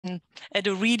at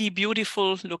a really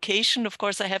beautiful location. Of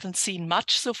course, I haven't seen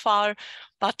much so far,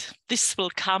 but this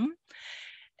will come.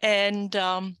 And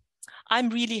I'm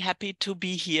really happy to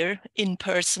be here in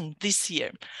person this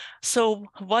year. So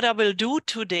what I will do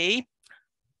today,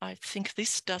 I think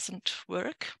this doesn't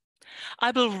work.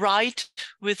 I will ride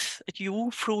with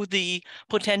you through the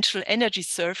potential energy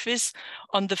surface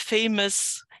on the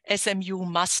famous SMU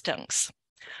Mustangs.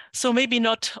 So maybe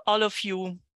not all of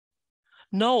you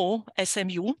know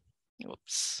SMU.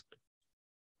 Oops.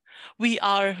 We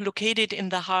are located in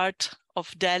the heart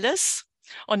of Dallas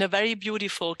on a very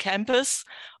beautiful campus.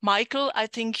 Michael, I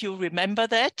think you remember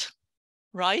that,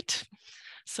 right?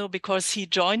 So because he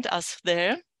joined us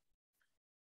there.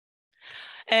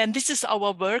 And this is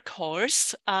our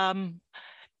workhorse.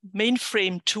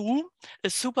 Mainframe 2, a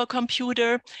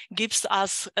supercomputer, gives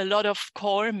us a lot of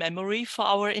core memory for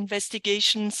our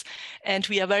investigations. And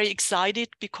we are very excited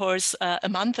because a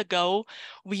month ago,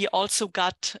 we also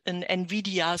got an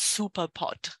NVIDIA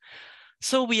SuperPod.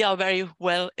 So we are very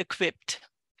well equipped.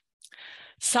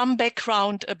 Some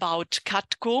background about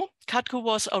CATCO. CATCO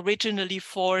was originally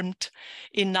formed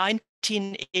in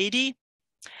 1980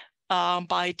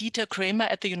 by Dieter Kramer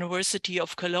at the University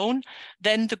of Cologne.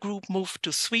 Then the group moved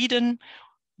to Sweden,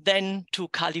 then to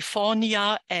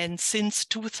California, and since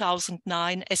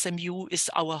 2009, SMU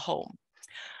is our home.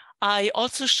 I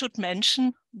also should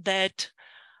mention that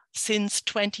since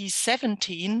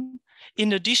 2017,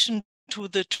 in addition to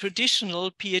the traditional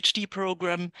PhD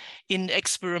program in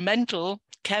experimental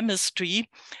chemistry,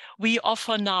 we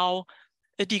offer now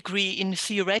a degree in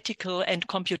theoretical and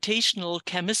computational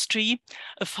chemistry,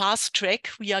 a fast track.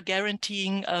 We are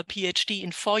guaranteeing a PhD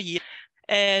in 4 years.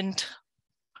 And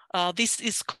this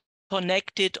is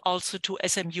connected also to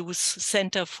SMU's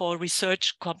Center for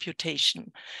Research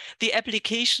Computation. The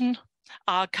applications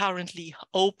are currently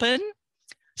open,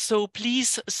 so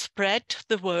please spread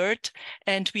the word.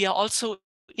 And we are also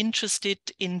interested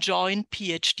in joint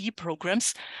PhD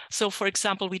programs. So for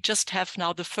example, we just have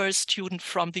now the first student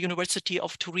from the University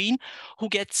of Turin who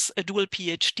gets a dual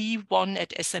PhD, one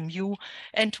at SMU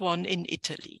and one in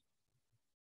Italy.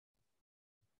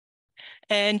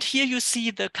 And here you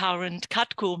see the current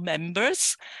CATCO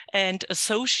members and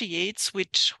associates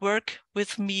which work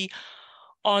with me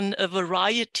on a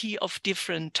variety of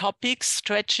different topics,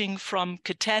 stretching from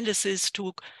catalysis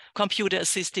to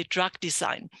computer-assisted drug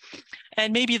design.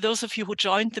 And maybe those of you who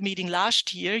joined the meeting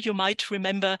last year, you might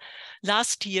remember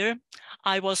last year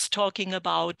I was talking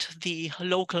about the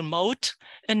local mode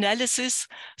analysis.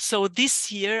 So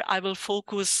this year I will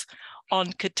focus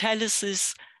on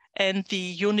catalysis and the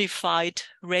unified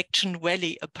reaction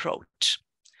valley approach.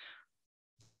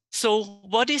 So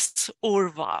what is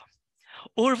URVA?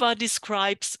 URVA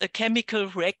describes a chemical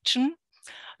reaction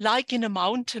like in a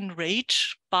mountain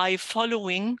range by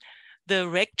following the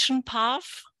reaction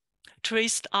path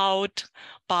traced out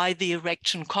by the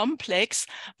reaction complex.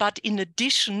 But in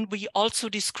addition, we also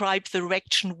describe the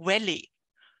reaction valley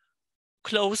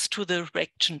close to the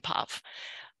reaction path.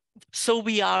 So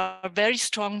we are very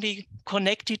strongly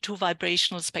connected to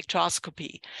vibrational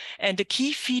spectroscopy. And the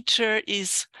key feature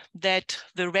is that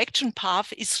the reaction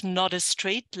path is not a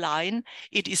straight line,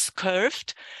 it is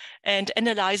curved. And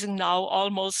analyzing now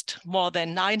almost more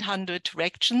than 900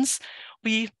 reactions,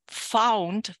 we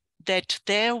found that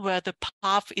there where the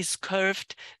path is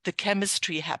curved, the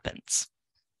chemistry happens.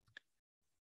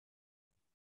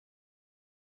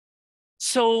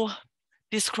 So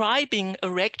describing a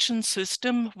reaction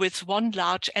system with one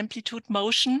large amplitude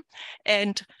motion,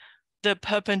 and the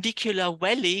perpendicular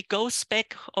valley goes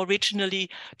back originally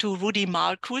to Rudi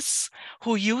Marcus,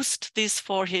 who used this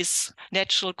for his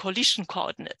natural collision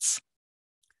coordinates.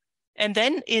 And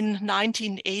then in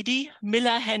 1980,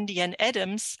 Miller, Handy, and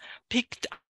Adams picked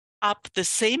up the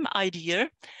same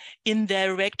idea in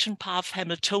their reaction path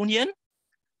Hamiltonian.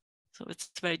 So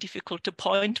it's very difficult to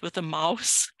point with a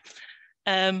mouse.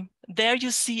 There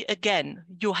you see again,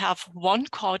 you have one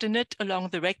coordinate along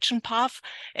the reaction path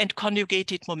and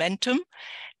conjugated momentum.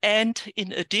 And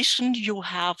in addition, you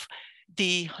have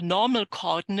the normal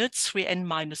coordinates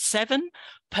 3n-7,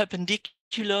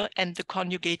 perpendicular, and the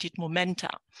conjugated momenta.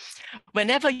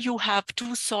 Whenever you have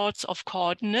two sorts of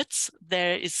coordinates,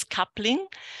 there is coupling.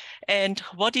 And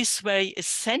what is very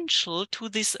essential to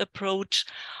this approach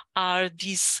are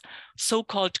these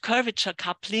so-called curvature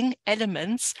coupling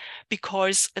elements,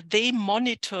 because they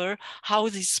monitor how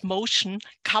this motion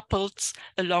couples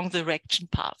along the reaction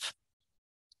path.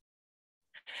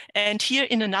 And here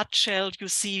in a nutshell, you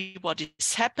see what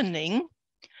is happening.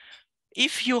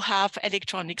 If you have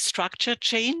electronic structure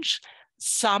change,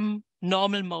 some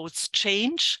normal modes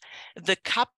change, the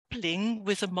coupling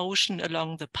with the motion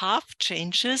along the path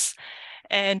changes.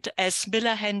 And as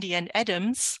Miller, Handy, and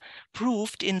Adams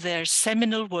proved in their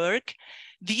seminal work,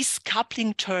 these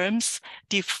coupling terms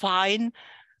define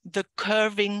the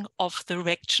curving of the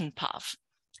reaction path.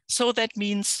 So that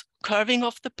means curving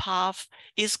of the path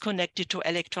is connected to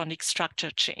electronic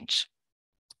structure change.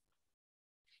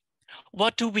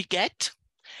 What do we get?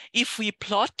 If we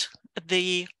plot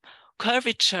the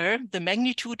curvature, the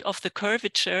magnitude of the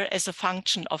curvature as a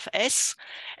function of S,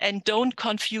 and don't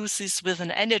confuse this with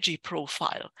an energy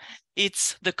profile.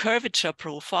 It's the curvature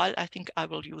profile. I think I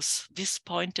will use this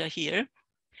pointer here.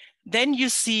 Then you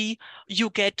see,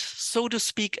 you get, so to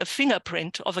speak, a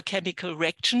fingerprint of a chemical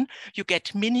reaction. You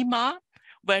get minima,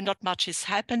 where not much is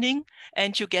happening,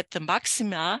 and you get the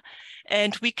maxima.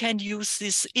 And we can use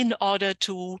this in order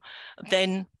to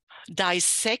then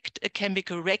dissect a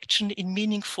chemical reaction in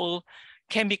meaningful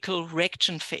chemical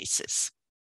reaction phases.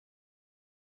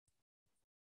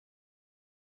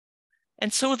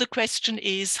 And so the question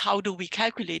is, how do we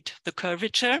calculate the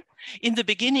curvature? In the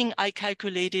beginning, I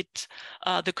calculated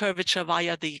the curvature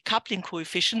via the coupling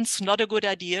coefficients. Not a good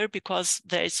idea because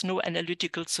there is no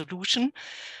analytical solution.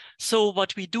 So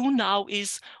what we do now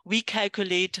is we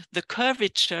calculate the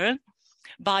curvature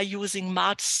by using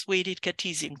mass-weighted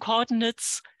Cartesian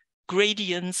coordinates,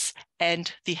 gradients,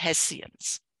 and the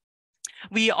Hessians.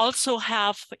 We also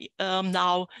have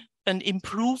now an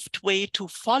improved way to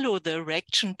follow the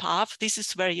reaction path. This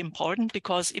is very important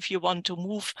because if you want to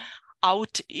move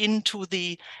out into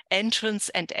the entrance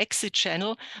and exit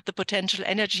channel, the potential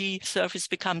energy surface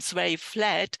becomes very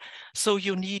flat. So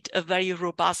you need a very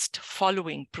robust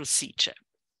following procedure.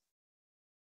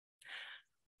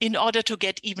 In order to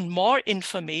get even more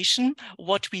information,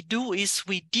 what we do is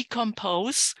we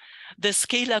decompose the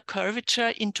scalar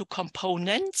curvature into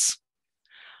components.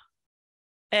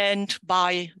 And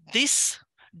by this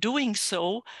doing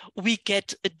so, we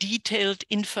get a detailed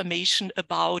information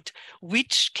about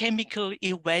which chemical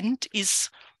event is,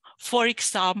 for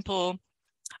example,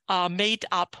 made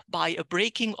up by a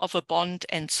breaking of a bond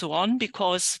and so on,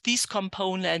 because these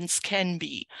components can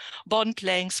be bond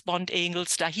lengths, bond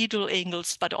angles, dihedral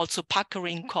angles, but also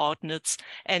puckering coordinates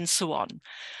and so on.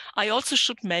 I also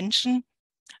should mention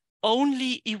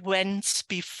only events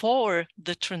before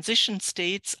the transition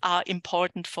states are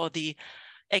important for the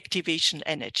activation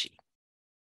energy.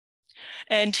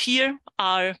 And here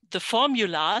are the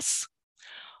formulas,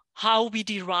 how we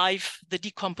derive the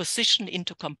decomposition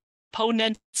into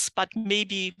components, but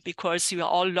maybe because you are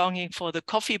all longing for the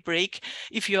coffee break,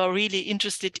 if you are really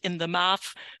interested in the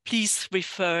math, please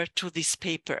refer to this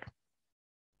paper.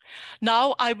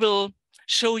 Now I will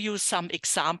show you some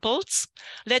examples.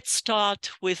 Let's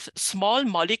start with small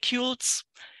molecules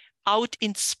out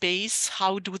in space.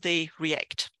 How do they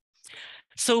react?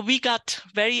 So we got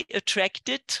very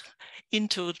attracted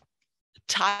into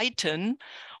Titan,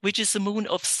 which is the moon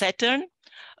of Saturn,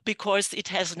 because it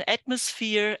has an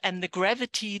atmosphere and the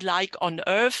gravity like on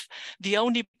Earth. The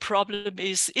only problem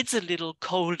is it's a little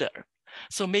colder.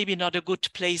 So maybe not a good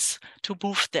place to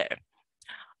move there.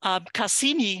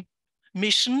 Cassini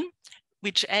mission,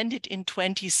 which ended in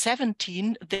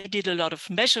 2017, they did a lot of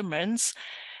measurements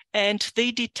and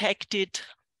they detected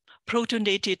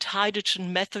protonated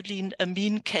hydrogen methylene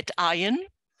amine cation,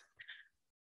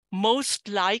 most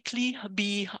likely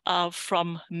be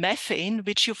from methane,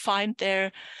 which you find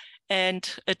there,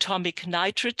 and atomic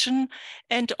nitrogen,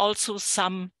 and also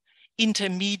some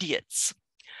intermediates.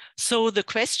 So the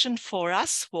question for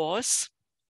us was,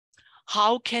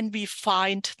 how can we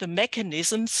find the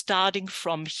mechanism starting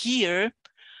from here,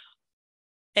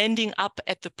 ending up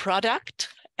at the product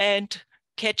and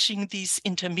catching these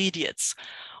intermediates?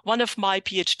 One of my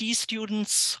PhD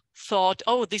students thought,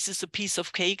 oh, this is a piece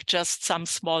of cake, just some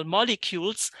small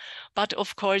molecules. But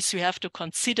of course, you have to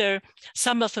consider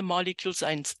some of the molecules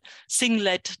are in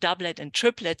singlet, doublet, and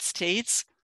triplet states.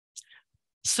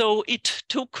 So it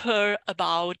took her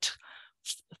about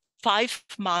 5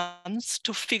 months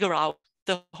to figure out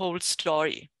the whole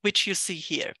story, which you see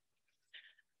here.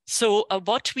 So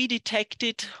what we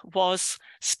detected was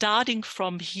starting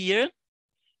from here,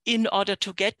 in order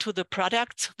to get to the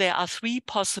products, there are 3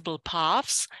 possible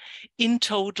paths, in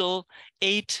total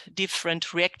 8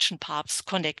 different reaction paths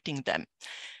connecting them.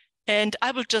 And I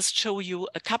will just show you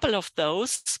a couple of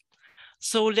those.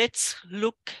 So let's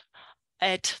look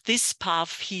at this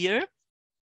path here.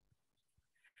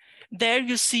 There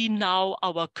you see now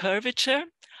our curvature.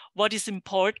 What is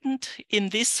important in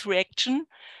this reaction,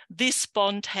 this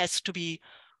bond has to be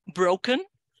broken.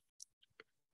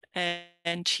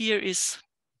 And here is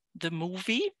the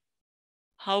movie,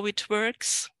 how it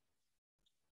works.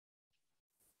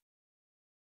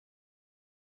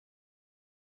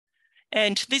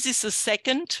 And this is the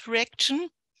second reaction,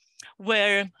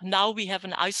 where now we have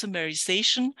an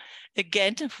isomerization.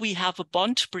 Again, we have a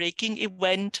bond breaking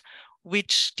event,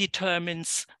 which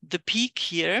determines the peak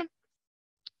here.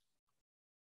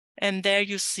 And there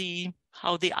you see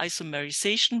how the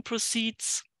isomerization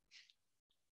proceeds.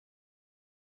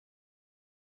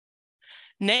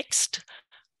 Next,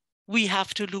 we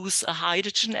have to lose a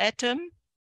hydrogen atom.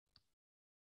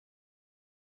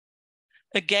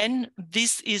 Again,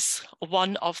 this is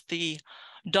one of the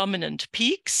dominant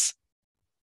peaks.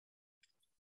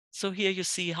 So here you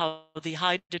see how the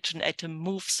hydrogen atom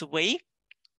moves away.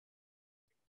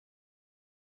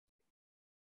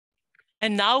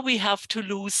 And now we have to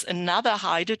lose another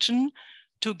hydrogen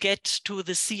to get to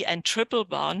the CN triple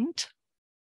bond.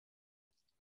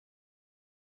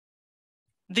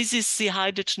 This is the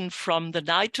hydrogen from the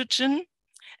nitrogen.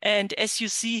 And as you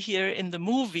see here in the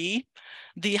movie,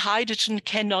 the hydrogen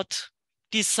cannot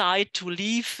decide to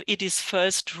leave. It is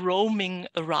first roaming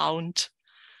around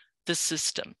the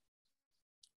system.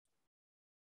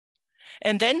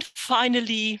 And then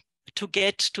finally, to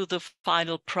get to the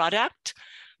final product,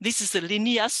 this is a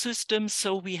linear system,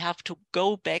 so we have to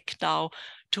go back now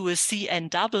to a CN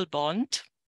double bond.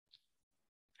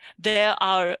 There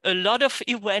are a lot of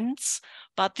events,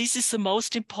 but this is the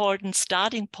most important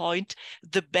starting point,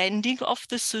 the bending of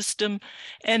the system,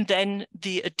 and then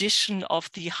the addition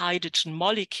of the hydrogen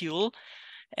molecule.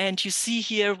 And you see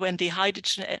here when the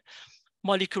hydrogen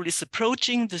molecule is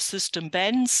approaching, the system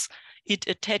bends, it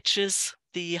attaches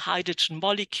the hydrogen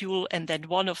molecule, and then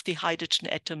one of the hydrogen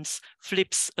atoms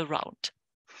flips around.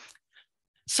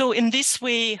 So in this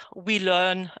way, we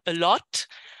learn a lot.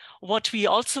 What we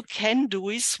also can do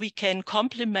is we can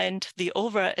complement the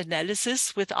URVA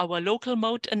analysis with our local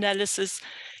mode analysis.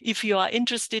 If you are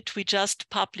interested, we just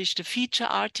published a feature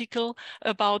article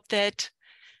about that.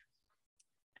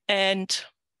 And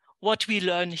what we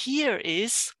learn here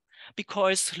is,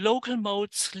 because local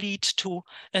modes lead to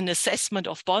an assessment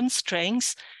of bond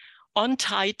strengths, on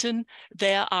Titan,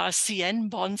 there are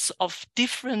CN bonds of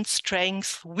different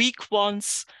strengths, weak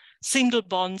bonds, single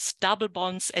bonds, double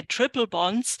bonds, and triple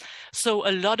bonds. So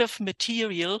a lot of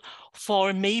material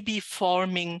for maybe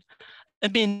forming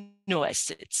amino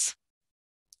acids.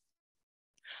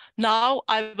 Now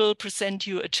I will present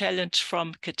you a challenge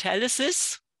from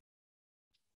catalysis.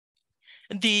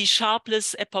 The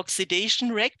sharpless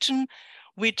epoxidation reaction,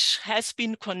 which has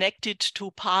been connected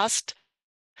to past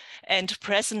and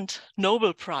present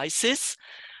Nobel Prizes.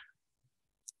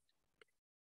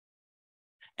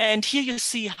 And here you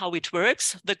see how it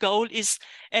works. The goal is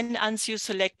an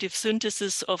enantioselective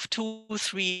synthesis of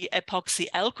 2,3 epoxy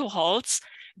alcohols.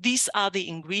 These are the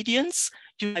ingredients: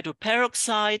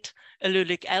 hydroperoxide,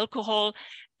 allylic alcohol,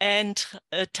 and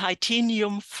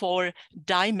titanium for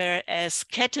dimer as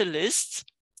catalysts.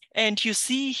 And you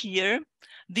see here,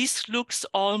 this looks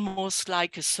almost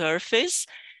like a surface.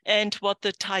 And what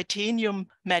the titanium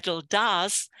metal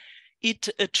does, it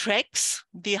attracts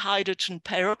the hydrogen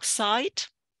peroxide,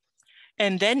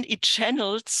 and then it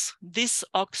channels this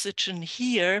oxygen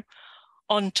here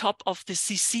on top of the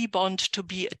CC bond to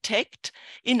be attacked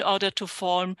in order to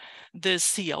form the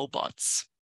CO bonds.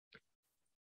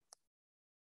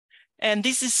 And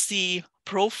this is the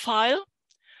profile.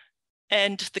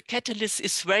 And the catalyst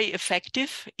is very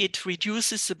effective. It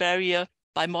reduces the barrier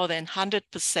by more than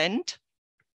 100%.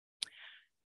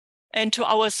 And to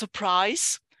our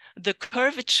surprise, the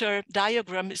curvature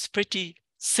diagram is pretty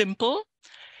simple.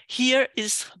 Here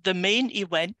is the main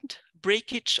event,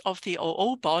 breakage of the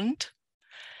OO bond.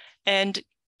 And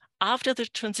after the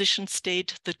transition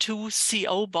state, the two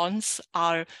CO bonds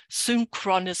are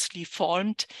synchronously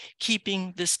formed,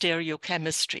 keeping the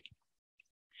stereochemistry.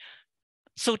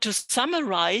 So to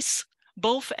summarize,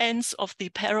 both ends of the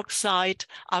peroxide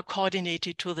are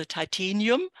coordinated to the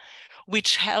titanium,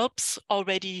 which helps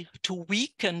already to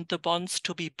weaken the bonds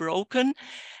to be broken.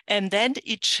 And then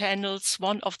it channels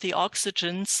one of the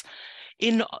oxygens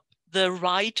in the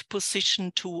right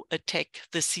position to attack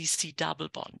the CC double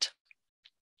bond.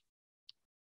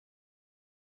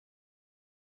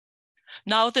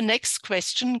 Now the next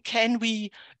question, can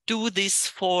we do this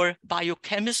for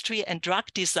biochemistry and drug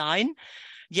design?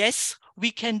 Yes,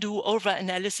 we can do URVA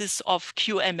analysis of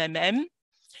QMMM.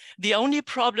 The only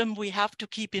problem we have to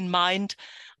keep in mind,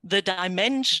 the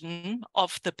dimension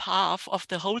of the path of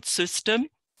the whole system,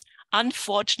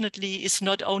 unfortunately, is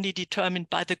not only determined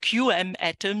by the QM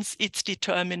atoms, it's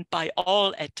determined by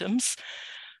all atoms.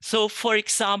 So for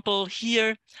example,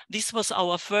 here, this was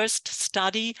our first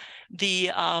study,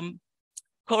 the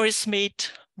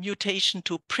chorismate mutation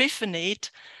to priphenate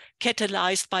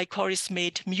catalyzed by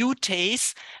chorismate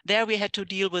mutase. There we had to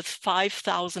deal with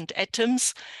 5,000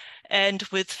 atoms and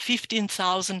with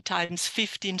 15,000 times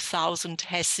 15,000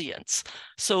 Hessians.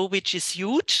 So, which is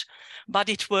huge, but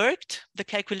it worked. The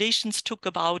calculations took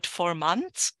about 4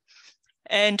 months.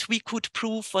 And we could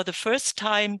prove for the first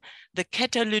time the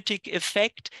catalytic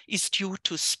effect is due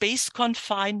to space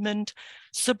confinement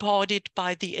supported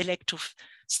by the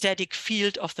electrostatic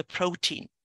field of the protein.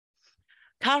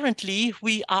 Currently,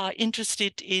 we are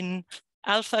interested in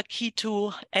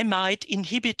alpha-ketoamide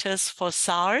inhibitors for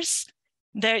SARS.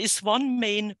 There is one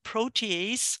main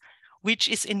protease which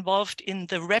is involved in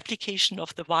the replication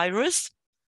of the virus.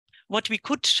 What we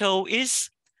could show is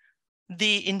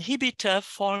the inhibitor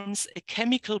forms a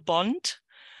chemical bond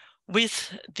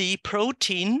with the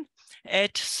protein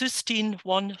at cysteine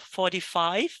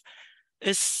 145,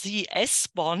 a CS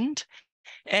bond.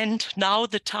 And now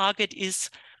the target is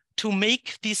to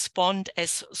make this bond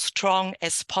as strong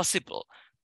as possible.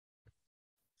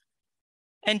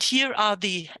 And here are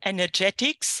the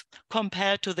energetics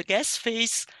compared to the gas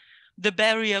phase. The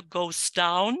barrier goes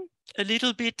down a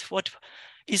little bit. What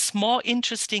is more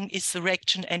interesting is the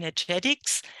reaction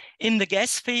energetics. In the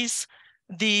gas phase,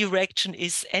 the reaction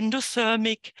is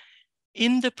endothermic.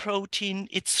 In the protein,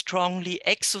 it's strongly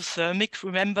exothermic.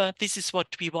 Remember, this is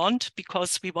what we want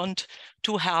because we want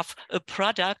to have a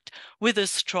product with a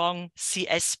strong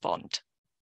CS bond.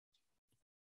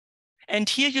 And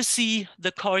here you see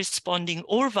the corresponding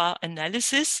URVA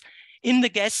analysis. In the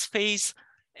gas phase,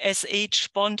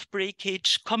 SH bond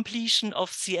breakage, completion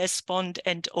of CS bond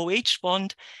and OH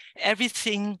bond,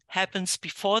 everything happens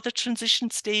before the transition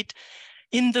state.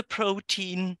 In the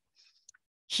protein,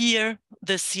 here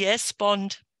the CS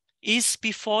bond is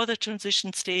before the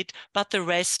transition state, but the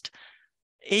rest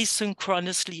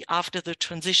asynchronously after the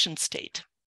transition state.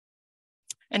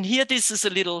 And here this is a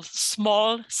little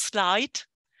small slide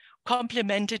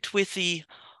complemented with the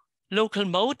local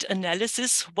mode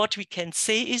analysis. What we can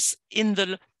say is in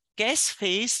the gas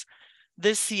phase,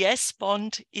 the CS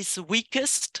bond is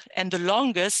weakest and the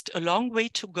longest, a long way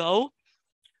to go,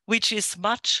 which is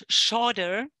much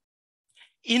shorter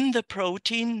in the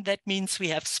protein. That means we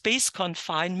have space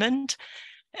confinement.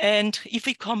 And if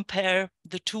we compare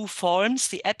the two forms,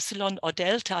 the epsilon or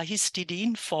delta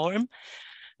histidine form,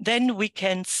 then we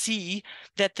can see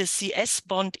that the CS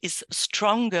bond is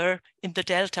stronger in the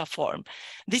delta form.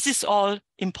 This is all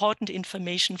important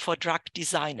information for drug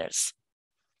designers.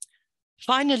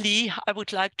 Finally, I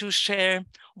would like to share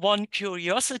one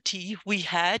curiosity we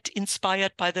had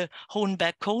inspired by the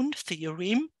Hohenberg-Kohn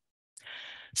theorem.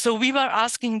 So we were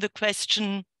asking the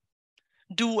question,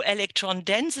 do electron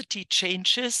density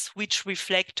changes which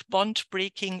reflect bond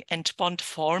breaking and bond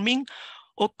forming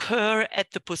occur at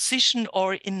the position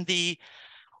or in the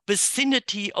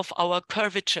vicinity of our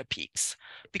curvature peaks?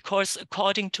 Because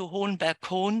according to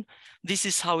Hohenberg-Kohn, this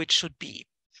is how it should be.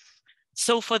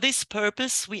 So for this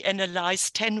purpose, we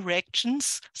analyzed 10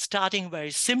 reactions, starting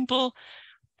very simple,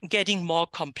 getting more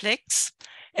complex.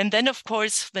 And then, of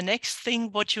course, the next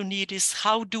thing what you need is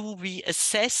how do we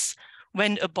assess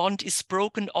when a bond is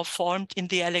broken or formed in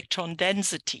the electron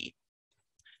density?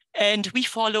 And we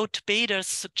followed Bader's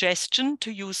suggestion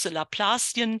to use the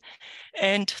Laplacian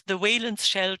and the valence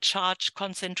shell charge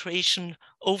concentration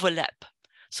overlap,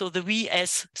 so the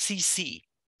VSCC.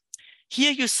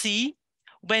 Here you see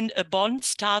when a bond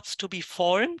starts to be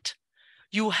formed,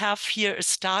 you have here a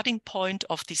starting point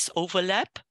of this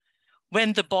overlap.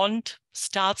 When the bond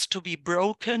starts to be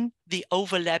broken, the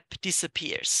overlap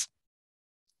disappears.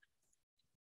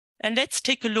 And let's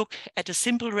take a look at a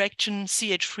simple reaction,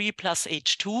 CH3 plus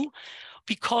H2.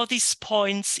 We call these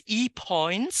points E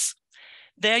points.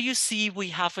 There you see we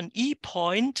have an E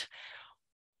point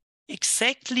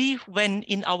exactly when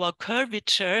in our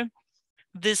curvature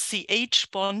the CH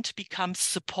bond becomes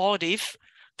supportive.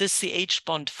 The CH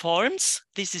bond forms.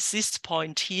 This is this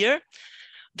point here.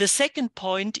 The second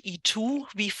point, E2,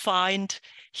 we find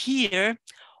here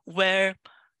where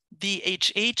the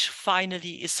HH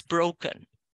finally is broken.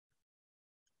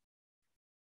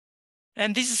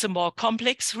 And this is a more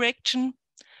complex reaction,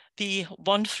 the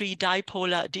 1,3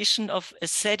 dipolar addition of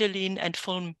acetylene and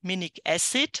fulminic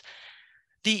acid.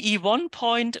 The E1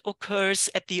 point occurs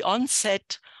at the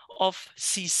onset of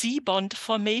CC bond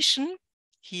formation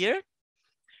here.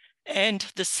 And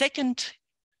the second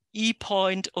E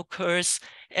point occurs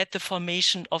at the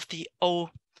formation of the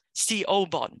CO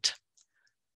bond.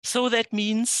 So that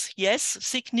means, yes,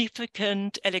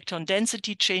 significant electron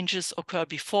density changes occur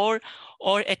before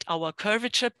or at our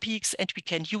curvature peaks, and we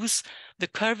can use the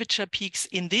curvature peaks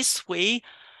in this way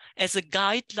as a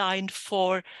guideline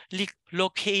for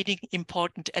locating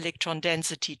important electron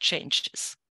density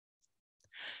changes.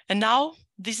 And now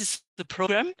this is the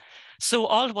program. So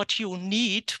all what you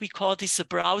need, we call this a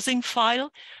browsing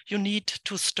file. You need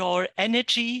to store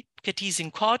energy,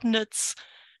 Cartesian coordinates,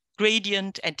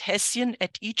 gradient and Hessian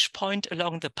at each point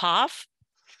along the path.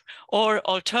 Or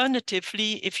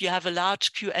alternatively, if you have a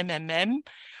large QMMM,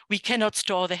 we cannot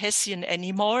store the Hessian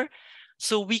anymore.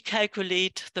 So we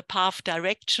calculate the path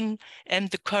direction and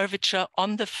the curvature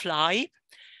on the fly.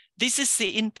 This is the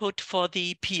input for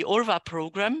the URVA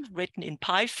program written in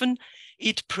Python.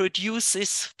 It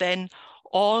produces then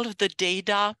all the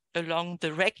data along the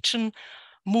direction,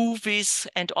 movies,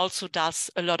 and also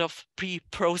does a lot of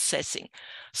pre-processing.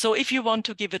 So if you want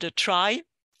to give it a try,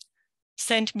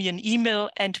 send me an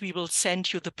email and we will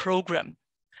send you the program.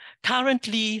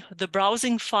 Currently, the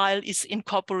browsing file is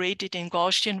incorporated in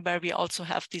Gaussian, where we also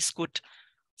have this good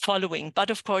following. But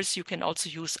of course, you can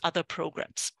also use other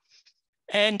programs.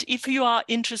 And if you are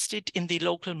interested in the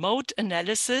local mode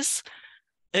analysis,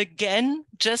 again,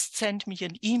 just send me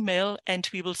an email and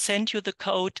we will send you the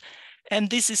code. And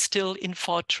this is still in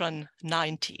Fortran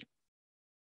 90.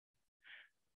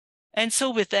 And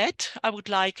so with that, I would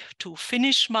like to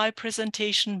finish my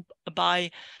presentation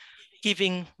by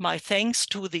giving my thanks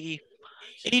to the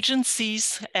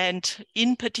agencies and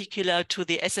in particular to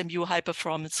the SMU High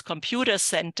Performance Computer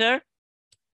Center.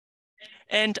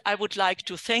 And I would like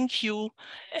to thank you,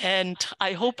 and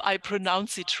I hope I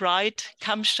pronounce it right,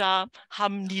 Kamsha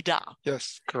Hamnida.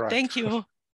 Yes, correct. Thank you.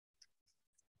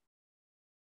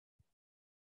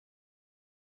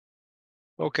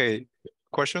 Okay,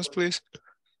 questions, please?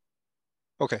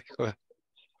 Okay, go ahead.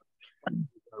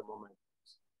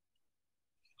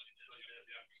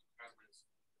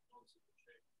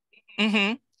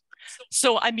 Mm-hmm.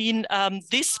 So, I mean,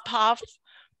 this path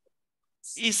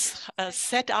is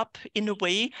set up in a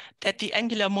way that the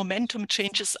angular momentum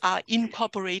changes are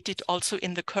incorporated also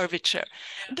in the curvature.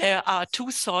 There are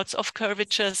two sorts of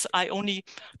curvatures. I only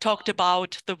talked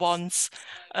about the ones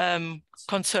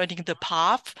concerning the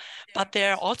path, but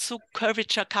there are also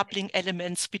curvature coupling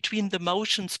elements between the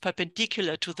motions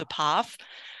perpendicular to the path,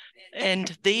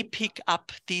 and they pick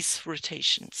up these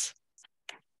rotations.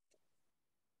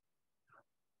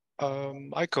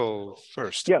 I go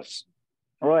first. Yes.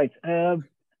 All right.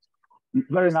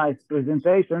 Very nice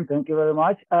presentation. Thank you very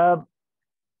much.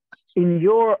 In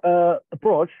your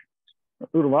approach,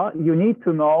 URVA, you need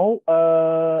to know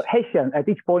Hessian at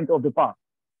each point of the path.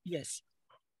 Yes.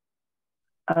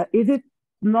 Is it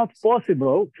not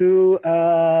possible to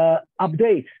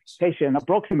update Hessian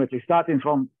approximately starting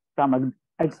from some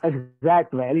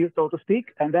exact value, so to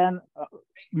speak, and then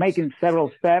making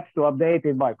several steps to update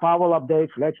it by Powell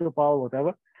updates, Fletcher Powell,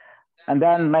 whatever, and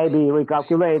then maybe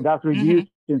recalculate, thus reducing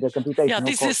the computational Yeah,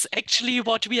 this cost. is actually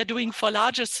what we are doing for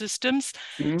larger systems.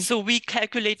 So we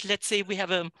calculate, let's say we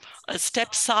have a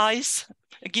step size,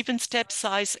 a given step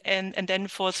size, and then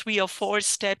for 3 or 4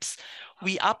 steps,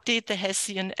 we update the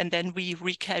Hessian and then we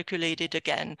recalculate it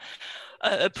again.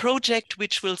 A project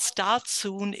which will start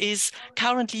soon is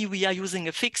currently we are using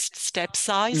a fixed step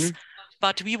size,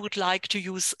 but we would like to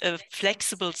use a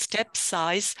flexible step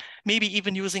size, maybe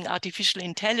even using artificial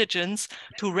intelligence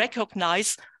to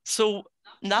recognize. So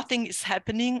nothing is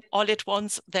happening all at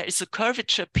once. There is a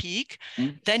curvature peak.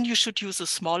 Then you should use a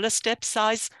smaller step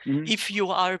size. If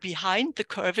you are behind the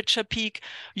curvature peak,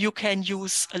 you can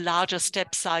use a larger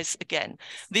step size again.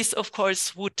 This, of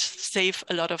course, would save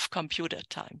a lot of computer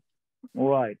time.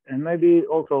 Right. And maybe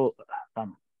also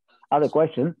some other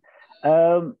questions.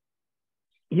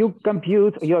 You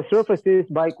compute your surfaces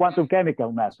by quantum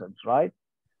chemical methods, right?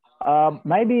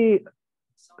 Maybe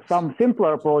some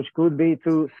simpler approach could be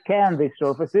to scan these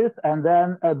surfaces and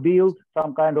then build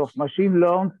some kind of machine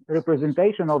learned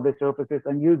representation of the surfaces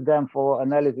and use them for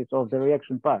analysis of the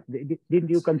reaction path. Didn't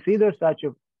you consider such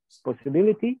a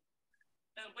possibility?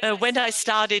 When I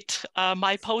started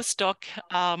my postdoc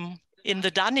in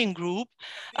the Dunning group,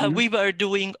 we were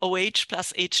doing OH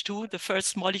plus H2, the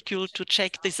first molecule, to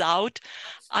check this out.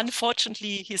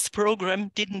 Unfortunately, his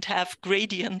program didn't have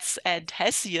gradients and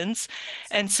Hessians.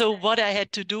 And so what I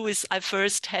had to do is I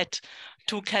first had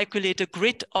to calculate a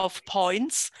grid of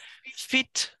points,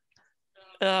 fit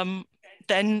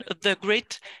then the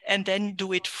grid, and then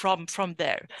do it from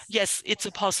there. Yes, it's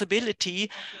a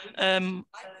possibility.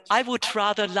 I would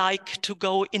rather like to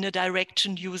go in a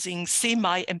direction using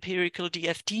semi-empirical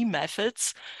DFT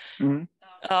methods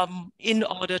in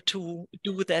order to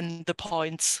do then the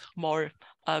points more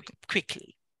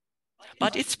quickly.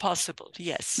 But it's possible,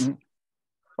 yes.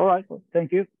 All right,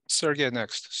 thank you. Sergey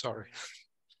next, sorry.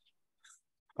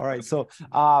 All right. So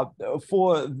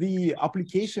for the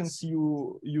applications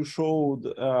you showed,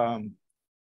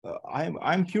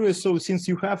 I'm curious. So since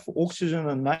you have oxygen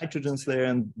and nitrogens there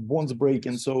and bonds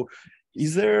breaking, so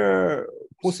is there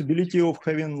possibility of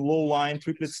having low line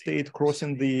triplet state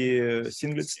crossing the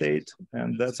singlet state,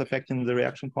 and that's affecting the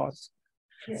reaction paths?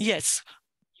 Yes.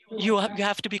 You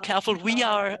have to be careful. We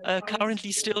are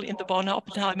currently still in the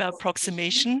Born-Oppenheimer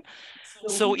approximation.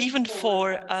 So even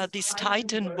for this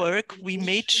Titan work, we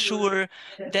made sure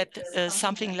that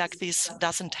something like this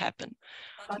doesn't happen.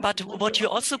 But what you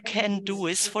also can do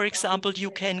is, for example,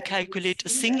 you can calculate a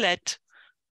singlet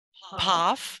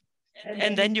path,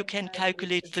 and then you can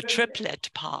calculate the triplet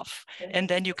path, and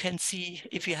then you can see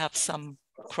if you have some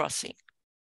crossing.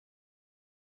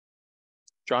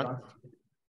 John?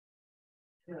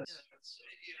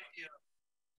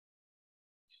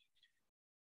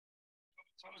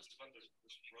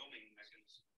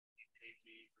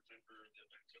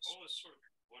 I've always sort of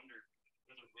wondered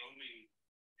whether roaming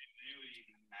really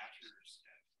matters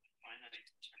at finite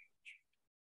temperature.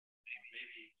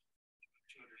 Maybe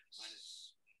 200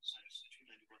 minus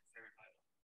 291 Fahrenheit.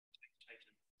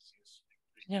 Titan is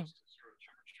zero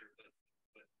temperature, but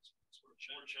sort of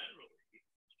more generally,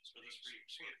 so this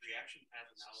sort of reaction path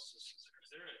analysis, is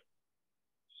there an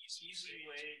easy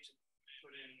way to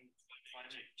put in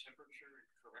finite temperature and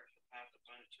correct the path of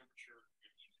finite temperature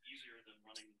easier than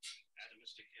running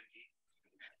atomistic ME?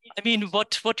 I mean,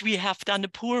 what we have done, a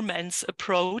poor man's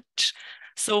approach.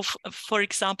 So, for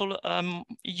example,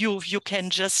 you can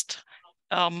just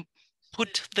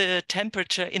put the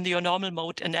temperature in your normal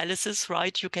mode analysis,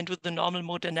 right? You can do the normal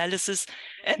mode analysis,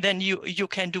 and then you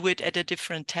can do it at a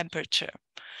different temperature,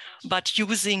 but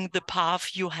using the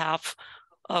path you have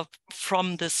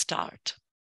from the start.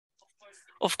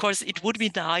 Of course, it would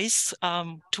be nice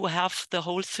to have the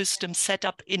whole system set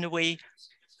up in a way.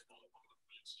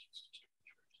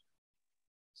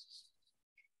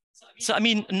 So, I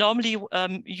mean, normally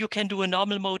you can do a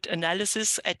normal mode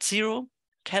analysis at 0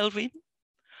 Kelvin,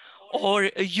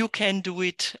 or you can do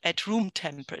it at room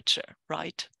temperature,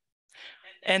 right?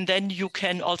 And then you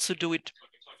can also do it.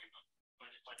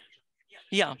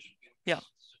 Yeah, yeah.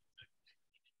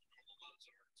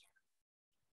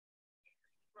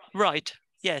 Right,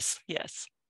 yes, yes.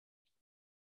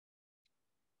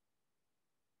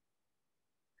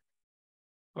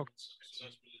 Okay.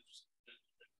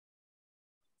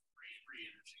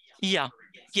 Yeah,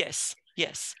 yes,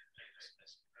 yes.